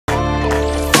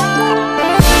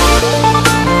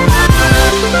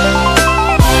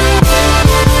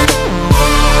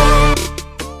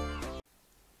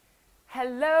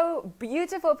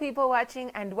beautiful people watching,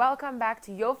 and welcome back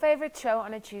to your favorite show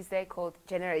on a Tuesday called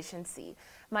Generation C.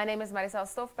 My name is Marisol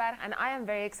Stoffberg, and I am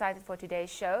very excited for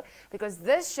today's show because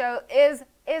this show is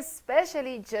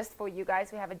especially just for you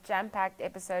guys. We have a jam-packed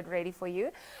episode ready for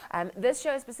you. This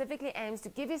show specifically aims to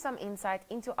give you some insight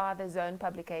into our The Zone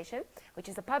publication, which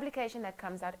is a publication that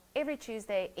comes out every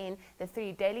Tuesday in the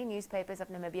 3 daily newspapers of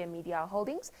Namibia Media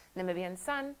Holdings, Namibian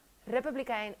Sun,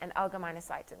 Republikein and Algemene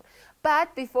Zeitung.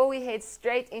 But before we head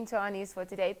straight into our news for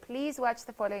today, please watch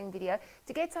the following video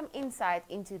to get some insight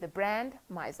into the brand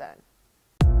My Zone.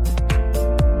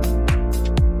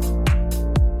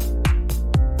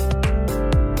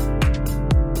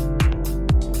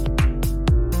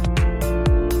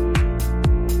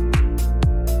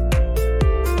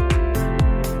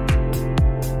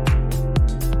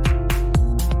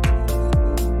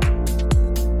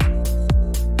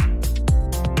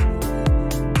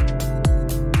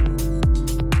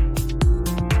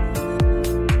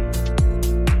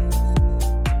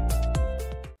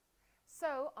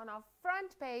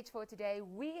 For today,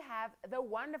 we have the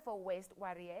wonderful West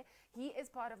Uarije. He is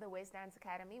part of the West Dance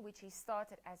Academy, which he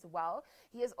started as well.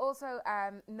 He is also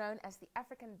known as the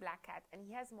African Black Cat, and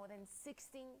he has more than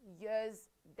 16 years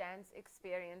dance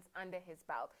experience under his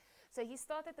belt. So he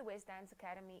started the West Dance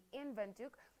Academy in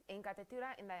Windhoek, in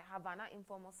Katatura, in the Havana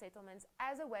informal settlements,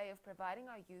 as a way of providing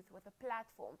our youth with a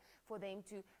platform for them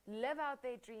to live out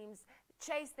their dreams,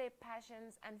 chase their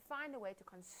passions, and find a way to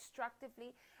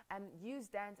constructively use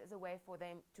dance as a way for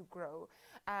them to grow.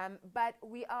 But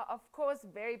we are, of course,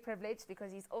 very privileged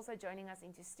because he's also joining us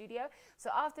into studio. So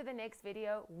after the next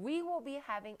video, we will be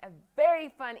having a very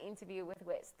fun interview with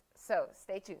West. So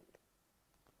stay tuned.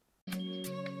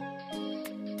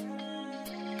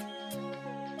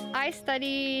 I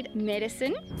studied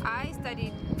medicine. I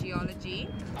studied geology.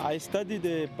 I studied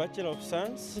the Bachelor of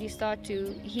Science. You start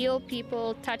to heal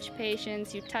people, touch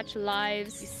patients, you touch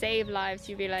lives, you save lives,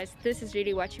 you realize this is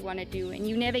really what you want to do and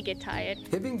you never get tired.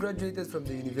 Having graduated from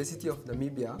the University of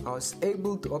Namibia, I was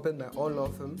able to open my own law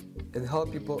firm and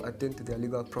help people attend to their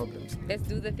legal problems. Let's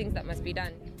do the things that must be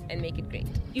done and make it great.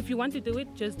 If you want to do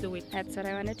it, just do it. That's what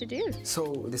I wanted to do.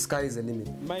 So the sky is the limit.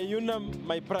 My UNAM,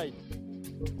 my pride.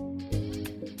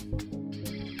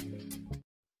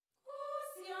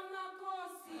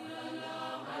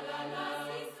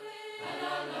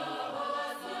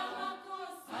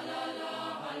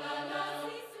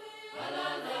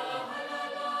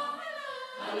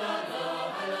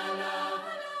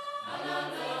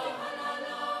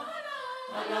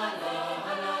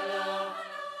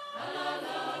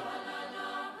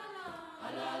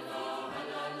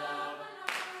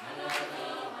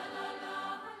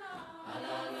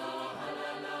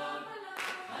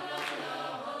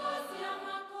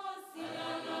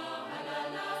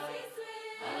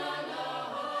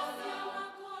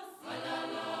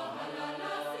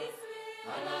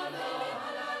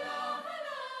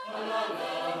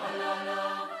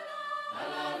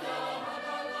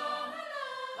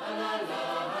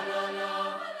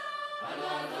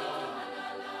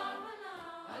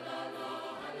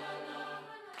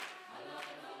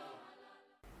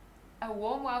 A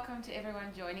warm welcome to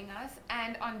everyone joining us,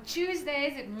 and on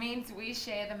Tuesdays it means we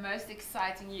share the most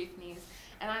exciting youth news,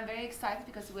 and I'm very excited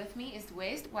because with me is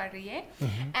West Uarije,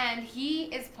 and he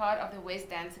is part of the West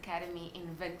Dance Academy in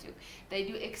Windhoek. They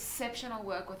do exceptional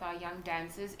work with our young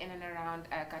dancers in and around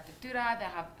Katatura, the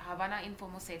Havana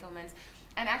informal settlements,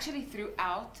 and actually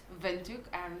throughout Windhoek.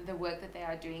 The work that they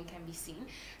are doing can be seen.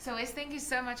 So Wes, thank you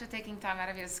so much for taking time out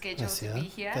of your schedule to be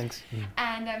here. Thanks.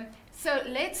 And so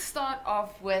let's start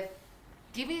off with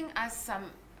giving us some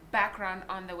background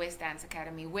on the West Dance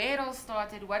Academy. Where it all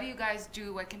started, what do you guys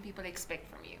do, what can people expect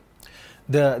from you?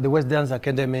 The West Dance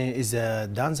Academy is a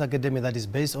dance academy that is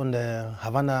based on the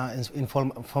Havana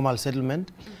informal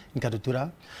settlement in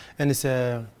Katatura, and it's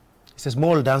a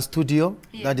small dance studio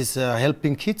that is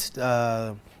helping kids.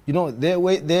 You know,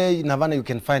 there in Havana you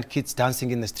can find kids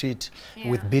dancing in the street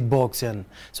with beatbox, and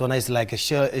so now it's like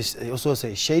it's also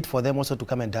a shade for them also to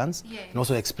come and dance and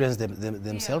also experience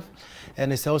themselves.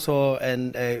 And it's also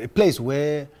a place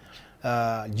where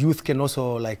youth can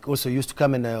also used to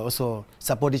come and also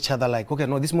support each other, like, okay,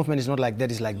 no, this movement is not like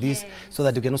that, it's like this, so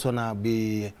that you can also now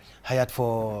be hired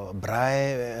for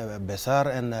braai, besar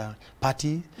and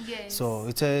party. So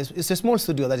it's a small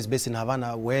studio that is based in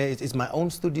Havana, where it's my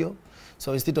own studio.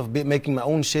 So instead of making my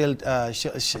own shelter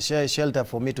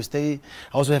for me to stay,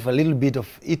 I also have a little bit of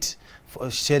it for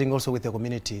sharing also with the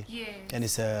community. And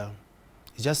it's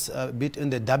just a bit in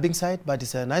the dubbing side, but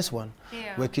it's a nice one,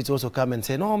 where kids also come and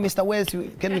say, no, Mr. West,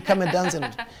 can we come and dance?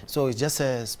 And so it's just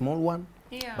a small one,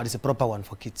 but it's a proper one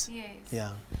for kids.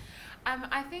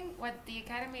 I think what the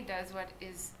Academy does, what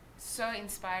is so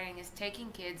inspiring, is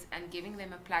taking kids and giving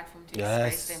them a platform to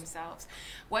express themselves.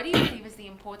 What do you believe is the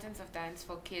importance of dance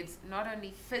for kids, not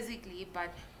only physically, but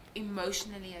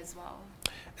emotionally as well?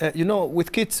 You know,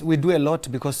 with kids, we do a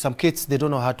lot because some kids, they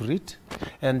don't know how to read.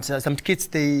 And some kids,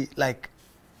 they like,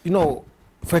 you know,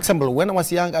 for example, when I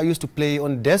was young, I used to play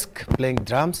on desk, playing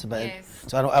drums. But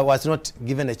so I was not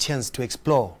given a chance to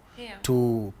explore,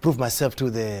 to prove myself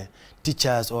to the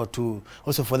teachers, or to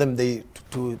also for them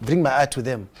to bring my art to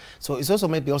them. So it's also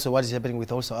maybe also what is happening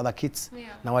with also other kids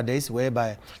nowadays,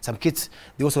 whereby some kids,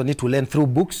 they also need to learn through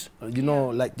books, you know,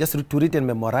 like just to read and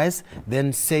memorize,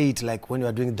 then say it like when you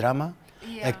are doing drama,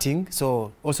 acting.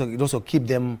 So also it also keep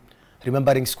them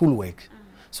remembering schoolwork.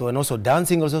 So, and also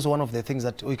dancing is also one of the things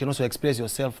that you can also express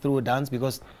yourself through dance,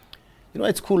 because you know,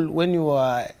 at school when you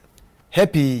are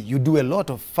happy, you do a lot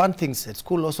of fun things at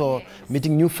school, also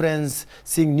meeting new friends,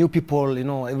 seeing new people, you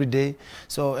know, every day.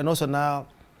 So, and also now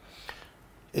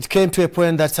it came to a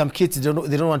point that some kids, they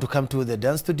don't want to come to the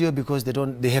dance studio because they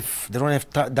don't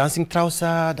have dancing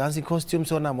trousers, dancing costumes.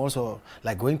 So now I'm also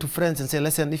like going to friends and say,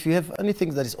 listen, if you have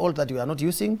anything that is old that you are not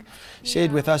using, share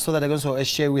it with us, so that I can also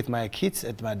share with my kids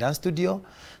at my dance studio.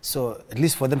 So at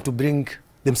least for them to bring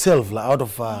themselves out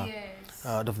of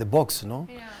the box, you know.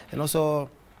 And also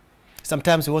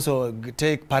sometimes we also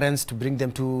take parents to bring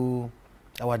them to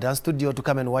our dance studio to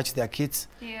come and watch their kids,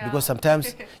 because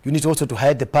sometimes you need also to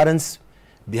hide the parents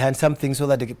behind something so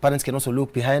that the parents can also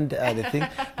look behind the thing,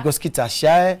 because kids are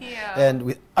shy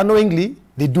and unknowingly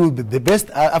they do the best.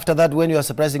 After that, when you are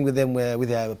surprising with them, with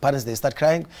their parents, they start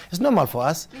crying. It's normal for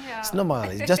us. It's normal.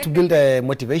 It's just to build a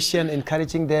motivation,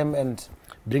 encouraging them and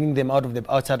bringing them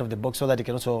outside of the box, so that they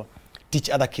can also teach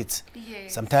other kids.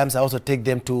 Sometimes I also take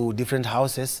them to different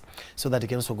houses so that they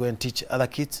can also go and teach other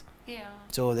kids.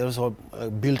 So they also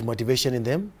build motivation in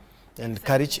them. And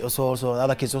courage. Also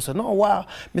other kids also, no, wow,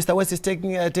 Mr. West is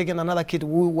taking another kid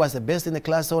who was the best in the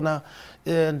class, so now,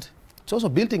 and it's also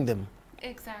building them.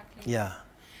 Exactly. Yeah.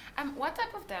 What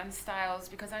type of dance styles,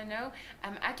 because I know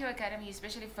at your academy you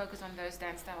especially focus on those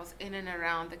dance styles in and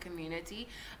around the community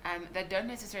that don't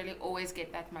necessarily always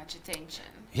get that much attention.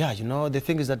 Yeah, you know, the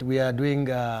thing is that we are doing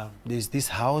this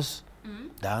house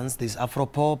dance, this Afro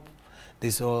pop,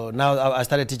 this now I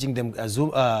started teaching them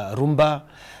Rumba,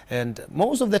 and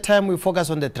most of the time we focus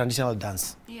on the traditional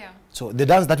dance. So the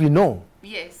dance that we know.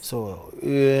 So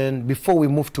and before we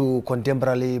move to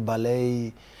contemporary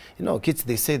ballet, you know, kids,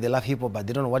 they say they love hip hop, but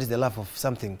they don't know what is the love of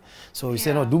something. So you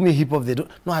say, no, do me hip hop. They don't.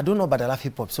 No, I don't know, but I love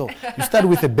hip hop. So you start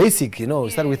with the basic, you know,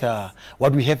 you start with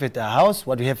what we have at our house,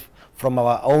 what we have from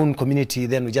our own community.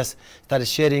 Then we just started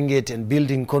sharing it and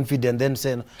building confidence. Then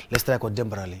saying, let's try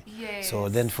contemporary. So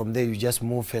then from there you just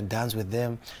move and dance with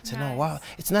them. Say, no, wow,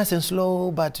 it's nice and slow,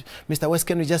 but Mr. West,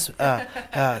 can we just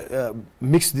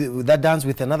mix that dance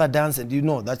with another dance? And you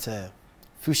know, that's a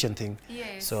fusion thing.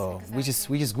 So which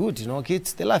is good, you know,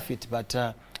 kids, they love it. But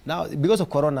now because of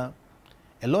Corona,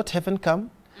 a lot haven't come,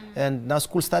 and now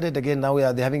school started again. Now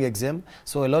they're having exam,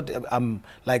 so a lot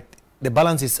like the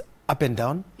balance is up and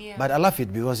down. But I love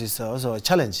it because it's also a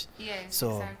challenge.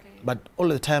 So but all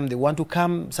the time they want to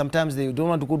come. Sometimes they don't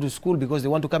want to go to school because they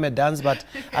want to come and dance, but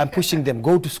I'm pushing them,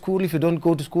 go to school. If you don't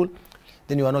go to school,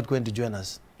 then you are not going to join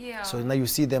us. So now you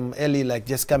see them early, like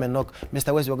just come and knock,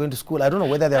 Mr. West, we're going to school. I don't know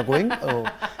whether they are going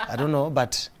or I don't know,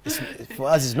 but for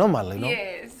us it's normal, you know.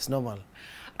 It's normal.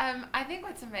 I think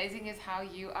what's amazing is how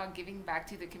you are giving back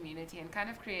to the community and kind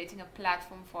of creating a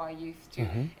platform for our youth to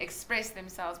express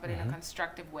themselves, but in a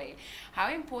constructive way.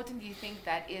 How important do you think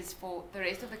that is for the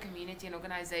rest of the community and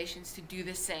organizations to do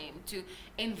the same, to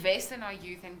invest in our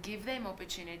youth and give them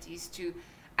opportunities to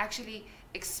actually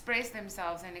express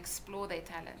themselves and explore their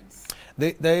talents?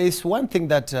 There is one thing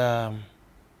that I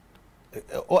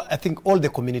think all the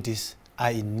communities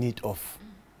are in need of,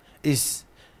 is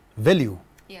value.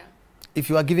 If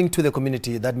you are giving to the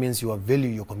community, that means you are value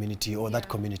your community or that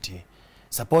community.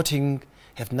 Supporting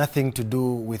have nothing to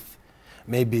do with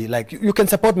maybe like you can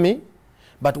support me,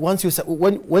 but once you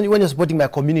when you're supporting my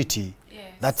community,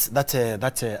 that's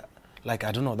a like,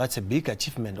 I don't know, that's a big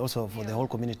achievement also for the whole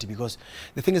community, because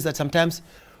the thing is that sometimes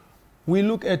we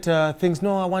look at things,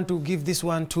 no, I want to give this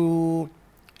one to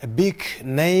a big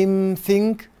name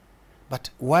thing, but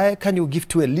why can't you give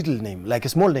to a little name, like a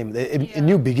small name, a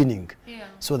new beginning?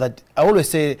 So that I always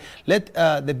say, let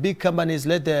the big companies,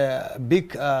 let the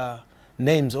big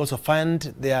names also find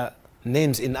their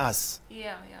names in us.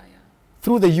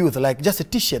 Through the youth, like just a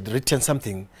t-shirt written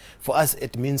something, for us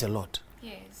it means a lot.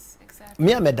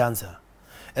 Me, I'm a dancer.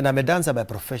 And I'm a dancer by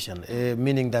profession,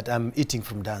 meaning that I'm eating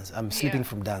from dance, I'm sleeping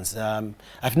from dance.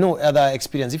 I've no other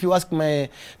experience. If you ask me,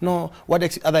 no,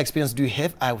 what other experience do you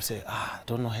have? I would say, I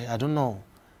don't know. I don't know.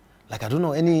 Like, I don't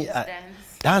know any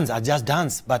dance. I just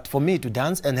dance. But for me to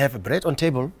dance and have a bread on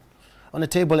a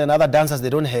table, and other dancers, they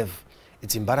don't have,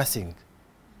 it's embarrassing.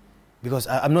 Because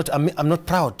I'm not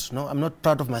proud. No, I'm not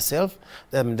proud of myself.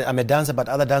 I'm a dancer, but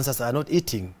other dancers are not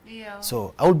eating. Yeah.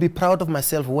 So I would be proud of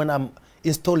myself when I'm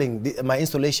installing my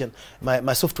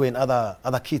software in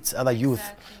other kids, other youth.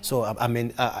 So I'm an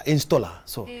installer.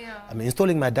 So I'm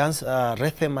installing my dance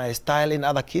rhythm, my style in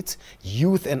other kids,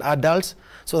 youth and adults,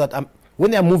 so that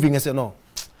when they're moving, I say, no,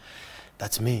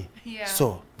 that's me. Yeah.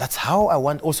 So that's how I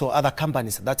want also other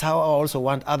companies. That's how I also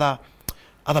want other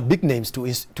big names to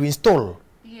install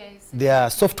their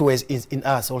softwares in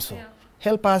us also. Yeah.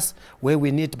 Help us where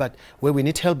we need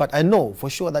help. But I know for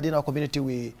sure that in our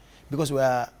community because we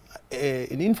are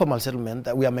in informal settlement,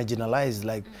 that we are marginalized.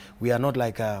 Like we are not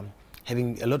like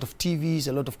having a lot of TVs,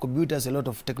 a lot of computers, a lot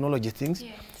of technology things.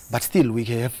 Yes. But still we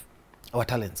have our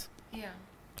talents. Yeah.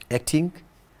 Acting,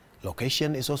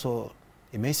 location is also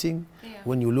amazing. Yeah.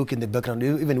 When you look in the background,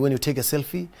 even when you take a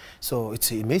selfie, so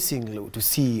it's amazing to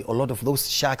see a lot of those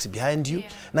sharks behind you. Yeah.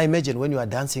 Now imagine when you are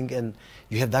dancing and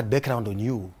you have that background on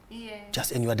you.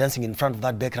 Yes. And you are dancing in front of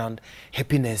that background,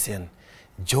 happiness and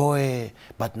joy,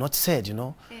 but not sad, you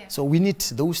know. Yeah. So we need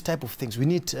those type of things. We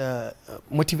need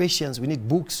motivations, we need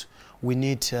books, we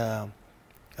need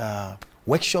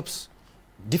workshops,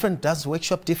 different dance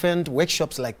workshop, different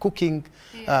workshops like cooking,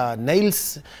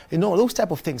 nails, you know, those type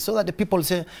of things, so that the people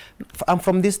say, I'm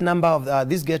from this number of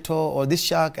this ghetto or this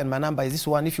shack, and my number is this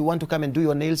one. If you want to come and do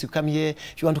your nails, you come here.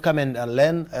 If you want to come and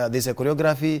learn, there's a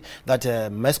choreography,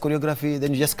 that mass choreography,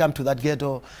 then you just come to that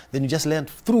ghetto, then you just learn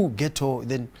through ghetto,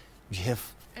 then you have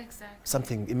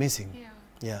something amazing.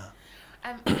 Yeah.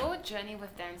 Your journey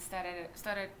with dance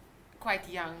started quite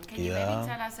young. Can you maybe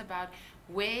tell us about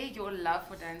where your love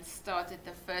for dance started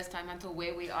the first time until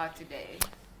where we are today?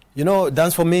 You know,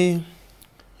 dance for me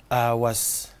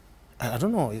was, I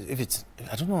don't know if it's,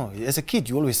 I don't know, as a kid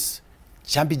you always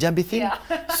jumpy thing.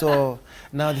 Yeah. So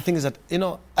now the thing is that, you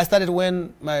know, I started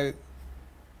when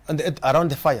around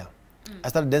the fire. I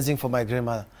started dancing for my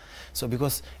grandmother. So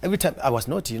because every time I was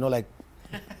naughty, you know, like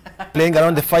playing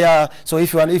around the fire. So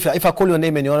if I call your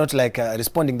name and you're not like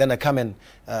responding, then I come and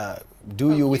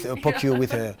poke you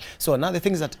with her. So now the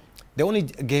thing is that the only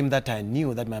game that I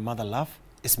knew that my mother loved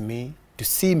is to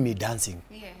see me dancing.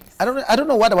 Yes. I don't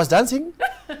know what I was dancing.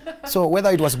 So whether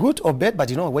it was good or bad, but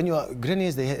you know, when your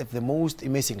grannies, they have the most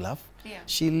amazing love. Yeah.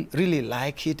 She really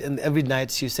like it, and every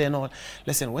night she say, no,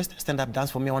 listen, West, stand up,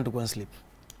 dance for me, I want to go and sleep.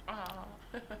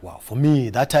 Wow, for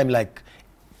me that time, like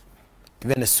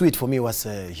even a sweet for me was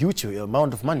a huge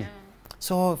amount of money. Yeah.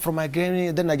 So from my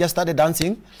granny, then I just started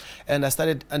dancing, and I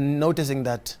started noticing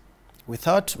that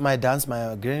without my dance,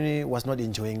 my granny was not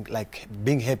enjoying, like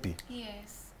being happy. Yes.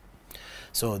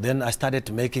 So then I started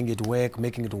making it work,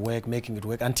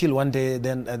 until one day,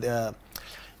 then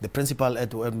the principal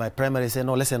at my primary said,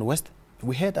 no, listen, West,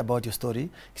 we heard about your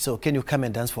story, so can you come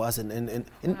and dance for us? And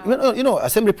you know,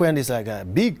 assembly point is like a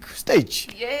big stage.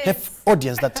 Yes. Have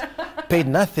audience that paid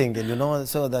nothing, and you know,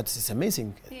 so it's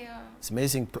amazing. Yeah. It's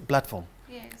amazing platform.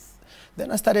 Yes.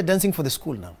 Then I started dancing for the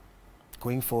school now,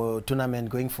 going for tournament,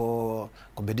 going for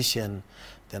competition.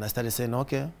 Then I started saying,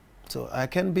 okay, so I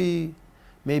can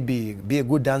maybe be a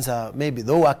good dancer, maybe,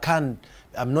 though I'm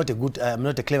not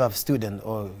a clever student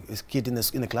or a kid in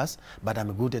the class, but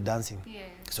I'm good at dancing. Yes.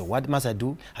 So what must I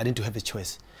do? I need to have a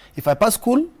choice. If I pass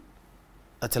school,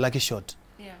 that's a lucky shot.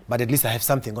 Yeah. But at least I have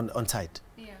something on site.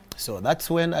 Yeah. So that's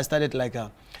when I started, like,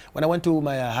 when I went to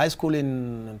my high school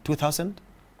in 2000,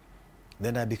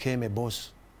 then I became a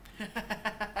boss.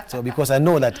 So because I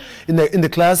know that in the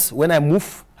class, when I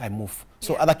move.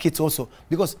 So other kids also,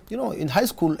 because, you know, in high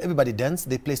school, everybody dance,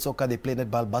 they play soccer, they play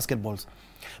netball, basketballs.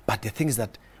 But the thing is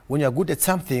that when you're good at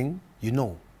something, you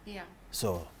know. Yeah.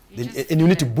 So, and you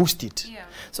need to boost it. Yeah.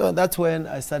 So that's when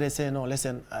I started saying, no,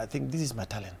 listen, I think this is my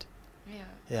talent. Yeah.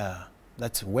 Yeah.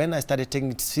 That's when I started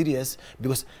taking it serious,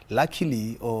 because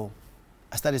luckily,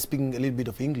 I started speaking a little bit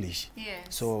of English. Yes.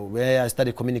 So where I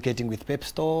started communicating with Pep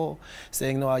Store,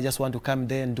 saying, no, I just want to come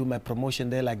there and do my promotion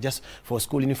there, like just for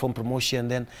school uniform promotion.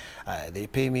 Then they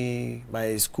pay me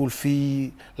my school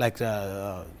fee, like,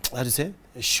 how do you say,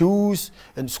 shoes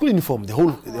and school uniform, the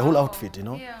whole outfit, you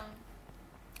know. Yeah.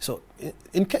 So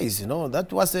in case, you know,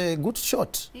 that was a good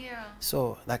shot. Yeah.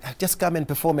 So like I just come and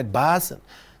perform at bars.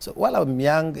 So while I'm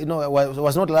young, you know, I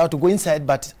was not allowed to go inside,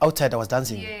 but outside I was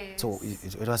dancing. Yes. So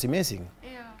it was amazing.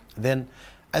 Yeah. Then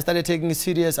I started taking it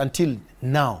serious until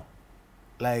now.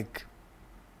 Like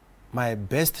My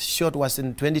best shot was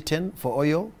in 2010 for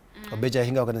Oyo, Obeja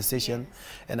Hinga organization,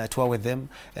 and I toured with them.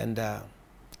 And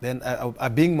then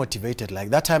I'm being motivated. Like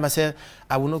that time I said,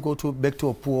 I will not go back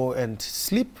to Opuo and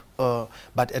sleep,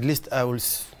 but at least I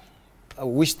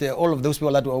wish all of those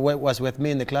people that was with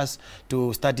me in the class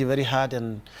to study very hard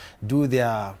and do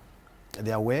their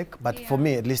work. But for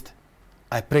me, at least,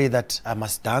 I pray that I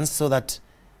must dance so that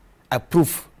I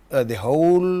prove the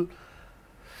whole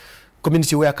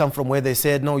community where I come from, where they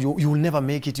said, no, you will never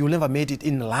make it. You will never make it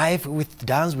in life with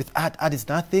dance, with art. Art is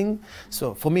nothing.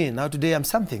 So for me, now today, I'm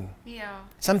something. Yeah.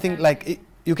 Something like,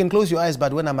 you can close your eyes,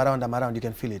 but when I'm around, you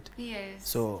can feel it. Yes.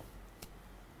 So.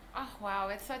 Oh, wow.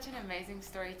 It's such an amazing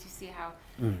story to see how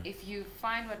if you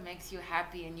find what makes you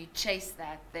happy and you chase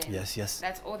that, then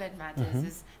that's all that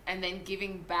matters. And then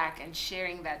giving back and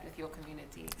sharing that with your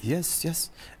community. Yes, yes.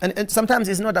 And sometimes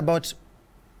it's not about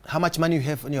how much money you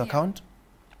have on your account,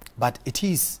 but it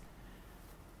is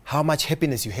how much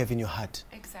happiness you have in your heart.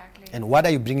 Exactly. And what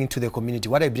are you bringing to the community?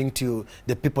 What are you bringing to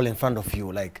the people in front of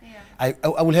you? Like, I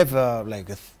will have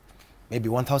maybe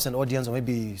 1,000 audience or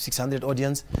maybe 600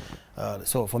 audience.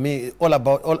 So for me, all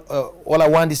I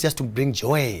want is just to bring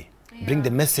joy, bring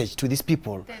the message to these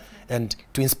people, and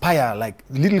to inspire like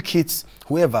little kids,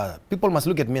 whoever. People must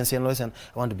look at me and say, listen,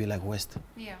 I want to be like West.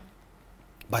 Yeah.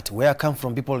 But where I come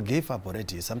from, people gave up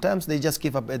already. Sometimes they just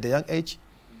give up at the young age.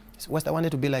 West, I wanted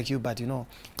to be like you, but you know,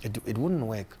 it wouldn't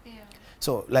work. Yeah.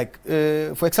 So like,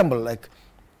 for example, like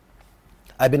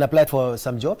I've been applied for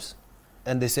some jobs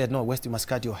and they said, no, West, you must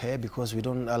cut your hair because we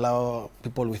don't allow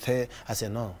people with hair. I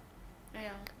said, no,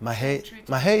 my hair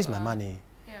is my money.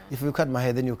 Yeah. If you cut my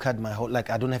hair, then you cut my whole,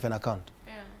 like I don't have an account.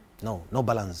 Yeah. No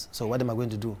balance. So what am I going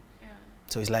to do? Yeah.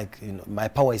 So it's like, you know, my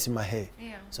power is in my hair.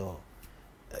 Yeah. So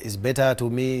it's better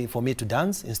for me to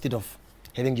dance instead of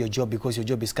having your job, because your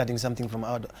job is cutting something from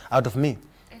out of me.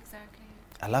 Exactly.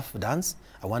 I love dance.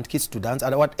 I want kids to dance.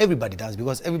 I want everybody to dance,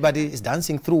 because everybody is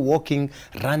dancing through walking,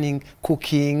 running,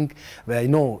 cooking, you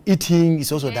know, eating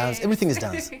is also dance. Everything is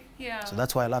dance. So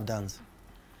that's why I love dance.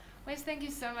 Wes, thank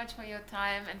you so much for your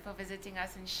time and for visiting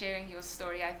us and sharing your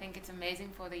story. I think it's amazing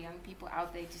for the young people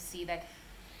out there to see that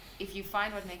if you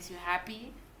find what makes you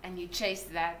happy and you chase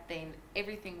that, then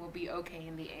everything will be okay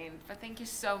in the end. But thank you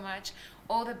so much.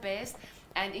 All the best.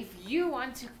 And if you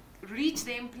want to reach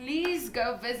them, please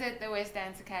go visit the West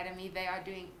Dance Academy. They are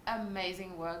doing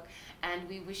amazing work, and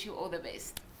we wish you all the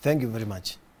best. Thank you very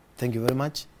much. Thank you very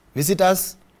much. Visit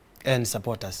us and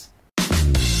support us.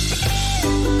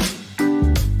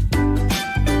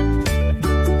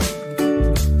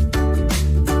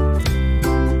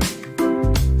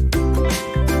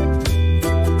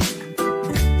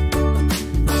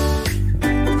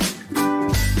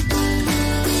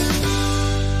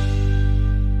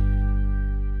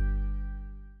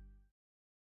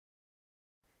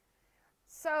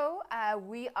 So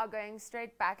we are going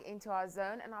straight back into our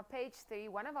zone, and on page 3,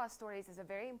 one of our stories is a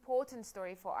very important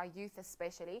story for our youth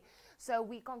especially. So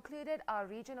we concluded our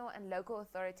regional and local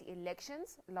authority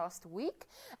elections last week,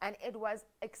 and it was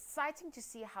exciting to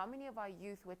see how many of our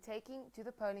youth were taking to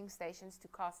the polling stations to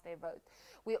cast their vote.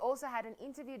 We also had an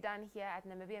interview done here at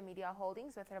Namibia Media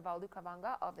Holdings with Rivaldo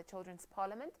Kavanga of the Children's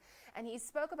Parliament, and he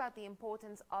spoke about the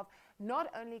importance of not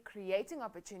only creating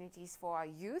opportunities for our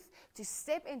youth to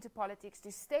step into politics,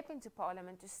 to step into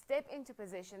parliament, to step into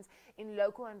positions in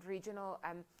local and regional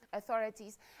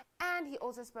authorities. And he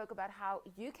also spoke about how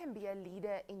you can be a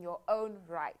leader in your own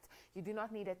right. You do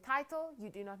not need a title, you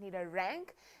do not need a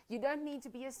rank, you don't need to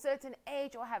be a certain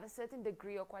age or have a certain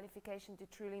degree or qualification to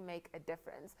truly make a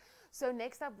difference. So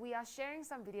next up, we are sharing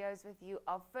some videos with you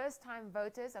of first-time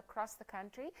voters across the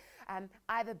country,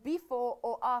 either before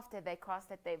or after they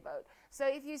casted their vote. So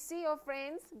if you see your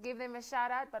friends, give them a shout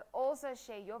out, but also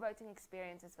share your voting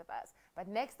experiences with us. But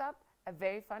next up, a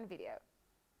very fun video.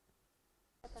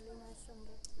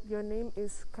 Your name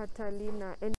is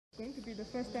Catalina, and it's going to be the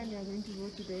first time you are going to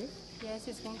vote today? Yes,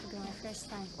 it's going to be my first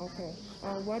time. Okay.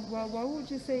 What would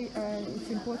you say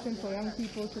it's important for young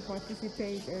people to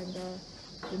participate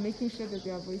and making sure that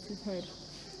their voice is heard?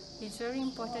 It's very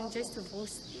important just to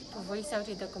voice out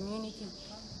in the community,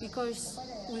 because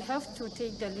we have to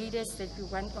take the leaders that we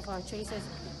want of our choices.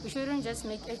 We shouldn't just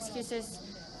make excuses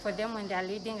for them when they are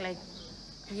leading, like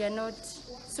we are not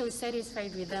so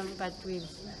satisfied with them, but with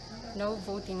no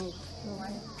vote in it.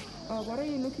 What are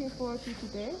you looking forward to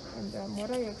today, and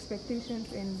what are your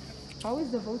expectations, and how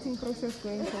is the voting process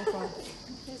going so far?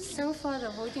 So far, the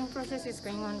voting process is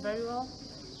going on very well.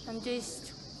 I'm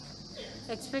just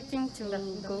expecting to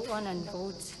go on and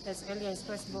vote as early as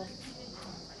possible.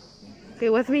 Okay,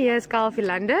 with me here is Carl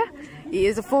Philander. He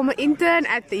is a former intern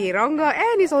at the Irongo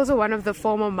and he's also one of the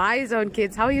former My Zone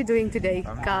kids. How are you doing today,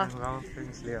 Carl? I'm well,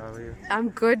 thanks, Leah. How are you? I'm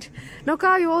good. Now,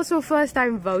 Carl, you're also a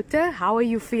first-time voter. How are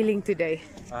you feeling today?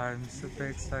 I'm super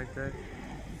excited.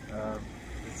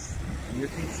 It's new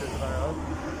things to try out,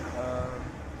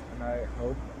 and I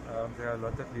hope there are a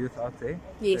lot of youth out there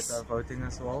that are voting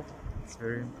as well. It's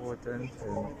very important,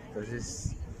 and this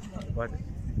is what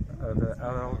the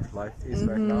adult life is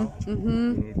right now. You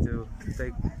need to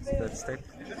take that step,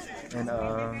 and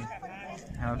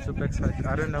I'm super excited.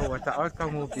 I don't know what the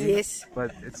outcome will be,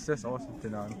 but it's just awesome to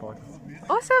know I'm part of it.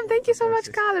 Awesome, thank you so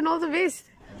much, Carl, and all the best.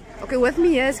 Okay, with me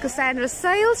here is Cassandra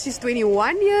Sales. She's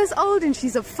 21 years old and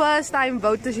she's a first-time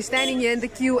voter. She's standing here in the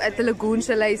queue at the Lagoon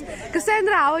Chalets.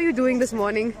 Cassandra, how are you doing this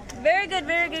morning? Very good,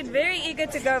 very good. Very eager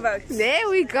to go vote. There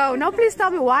we go. Now please tell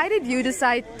me, why did you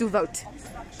decide to vote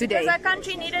today? Because our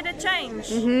country needed a change.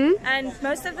 And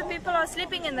most of the people are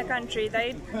sleeping in the country.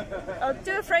 They are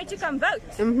too afraid to come vote.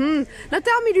 Now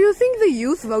tell me, do you think the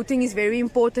youth voting is very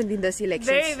important in this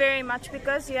election? Very, very much,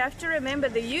 because you have to remember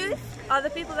the youth are the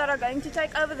people that are going to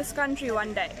take over this country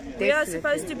one day. We are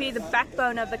supposed to be the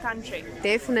backbone of the country.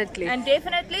 Definitely. And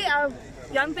definitely our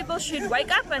young people should wake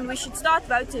up and we should start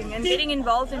voting and getting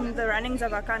involved in the runnings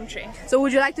of our country. So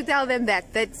would you like to tell them that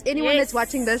anyone that's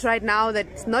watching this right now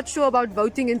that's not sure about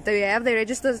voting and they have their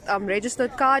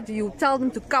registered card, you tell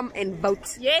them to come and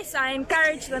vote? Yes, I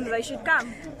encourage them, they should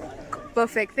come.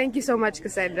 Perfect. Thank you so much,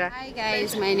 Cassandra. Hi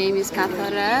guys, my name is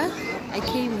Kathara. I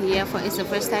came here as a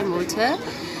first-time voter.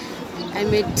 I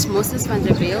met Moses van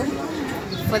der Beel.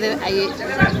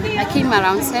 I came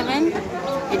around 7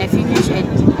 and I finished at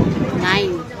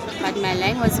 9. But my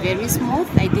line was very smooth.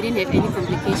 I didn't have any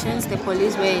complications. The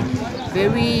police were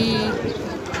very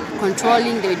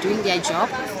controlling. They were doing their job.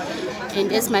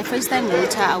 And as my first-time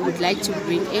voter, I would like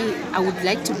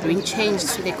to bring change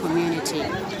to the community.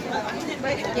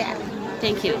 Yeah,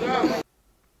 thank you.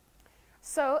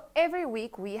 So every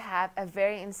week we have a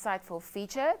very insightful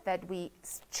feature that we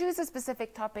choose a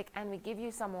specific topic and we give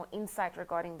you some more insight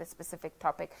regarding the specific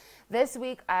topic. This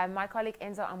week, my colleague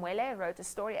Enzo Amwele wrote a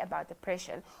story about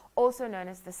depression, also known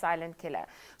as the silent killer.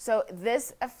 So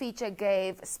this feature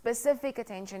gave specific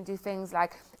attention to things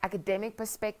like academic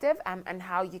perspective and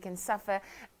how you can suffer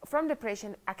from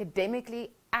depression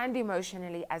academically and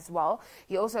emotionally as well.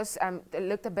 He also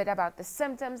looked a bit about the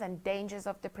symptoms and dangers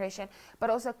of depression, but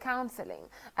also counseling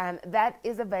that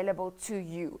is available to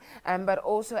you, but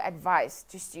also advice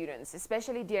to students,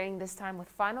 especially during this time with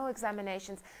final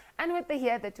examinations and with the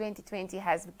year that 2020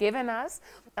 has given us.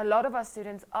 A lot of our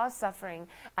students are suffering,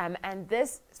 and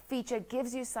this feature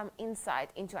gives you some insight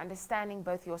into understanding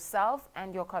both yourself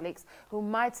and your colleagues who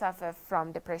might suffer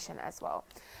from depression as well.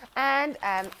 And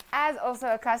as also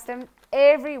accustomed,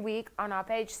 every week on our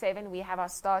page 7 we have our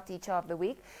Star Teacher of the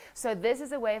Week. So this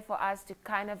is a way for us to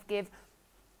kind of give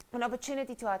an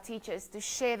opportunity to our teachers to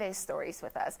share their stories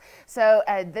with us. So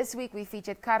this week we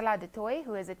featured Carla de Toy,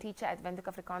 who is a teacher at Windhoek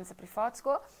Afrikaanse Privaat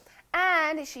School,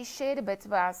 and she shared a bit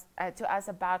to us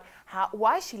about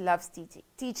why she loves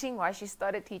teaching, why she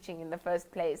started teaching in the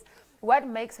first place, what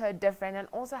makes her different, and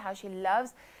also how she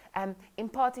loves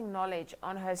imparting knowledge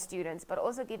on her students, but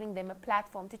also giving them a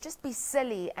platform to just be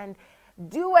silly and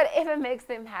do whatever makes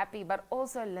them happy, but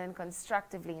also learn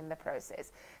constructively in the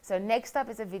process. So next up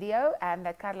is a video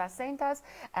that Carla sent us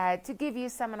to give you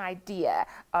an idea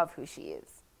of who she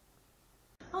is.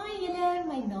 Hi julle,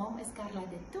 my naam is Carla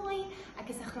de Toy. Ek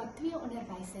is 'n graad 2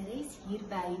 onderwyseres hier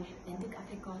by Windhoek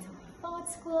Afrikaanse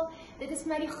Privaat Skool. Dit is vir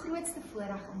my die grootste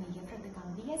voorreg om 'n juffrou te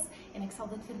kan wees en ek sal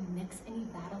dit vir niks in die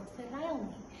wêreld verruil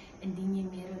nie. Indien jy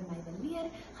meer oor my wil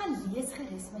leer, gaan lees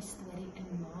gerus my storie in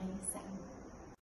My Zone.